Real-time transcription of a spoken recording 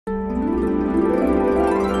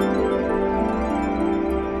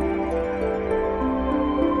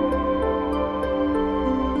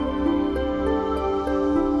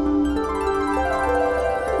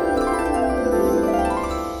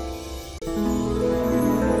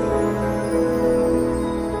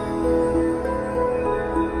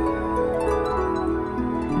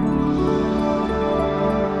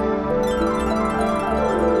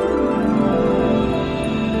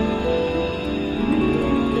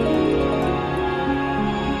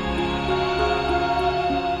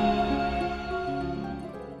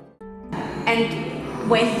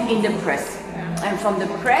went in the press. And from the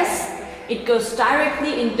press, it goes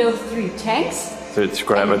directly in those 3 tanks. So it's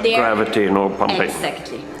gravity, no pumping.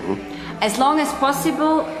 Exactly. As long as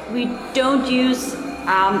possible, we don't use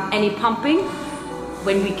any pumping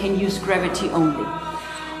when we can use gravity only.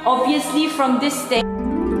 Obviously, from this stage,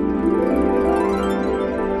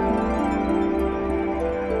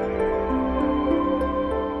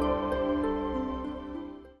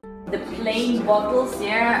 the plain bottles,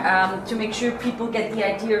 to make sure people get the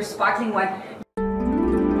idea of sparkling wine.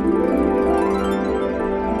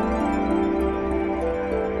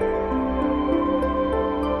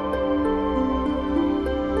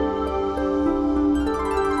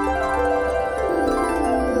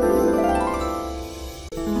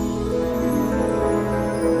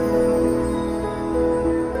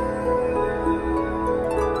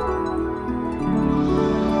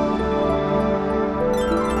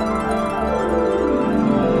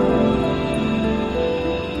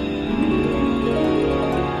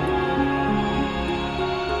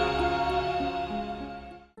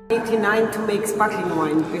 To make sparkling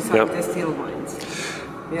wine beside the still wines.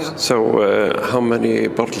 Yeah. So how many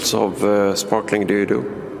bottles of sparkling do you do?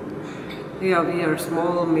 Yeah, we are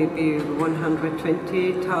small, maybe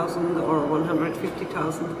 120,000 or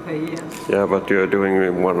 150,000 per year. Yeah, but you're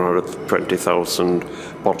doing 120,000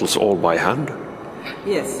 bottles all by hand?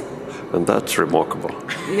 Yes. And that's remarkable.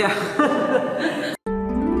 Yeah.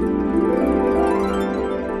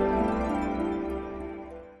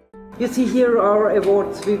 You see here our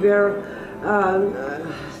awards. We were,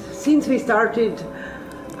 since we started,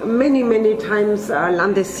 many times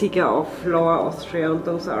landets of Lower Austria, and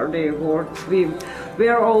those are the awards. We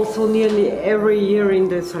were also nearly every year in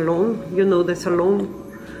the Salon. You know the Salon?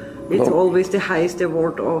 It's always the highest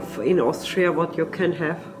award in Austria what you can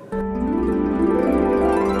have.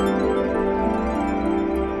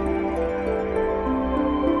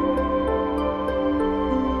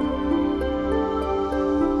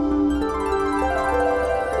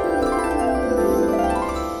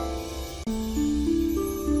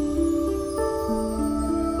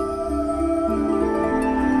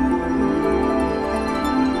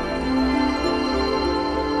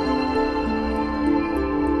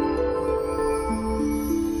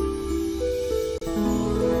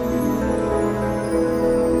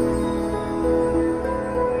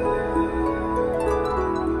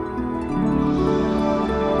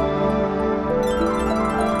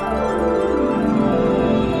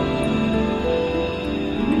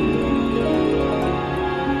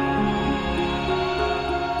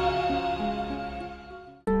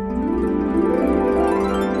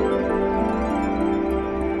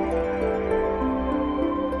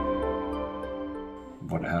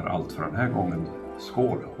 Var det här allt för den här gången?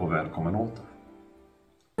 Skål och välkommen åter!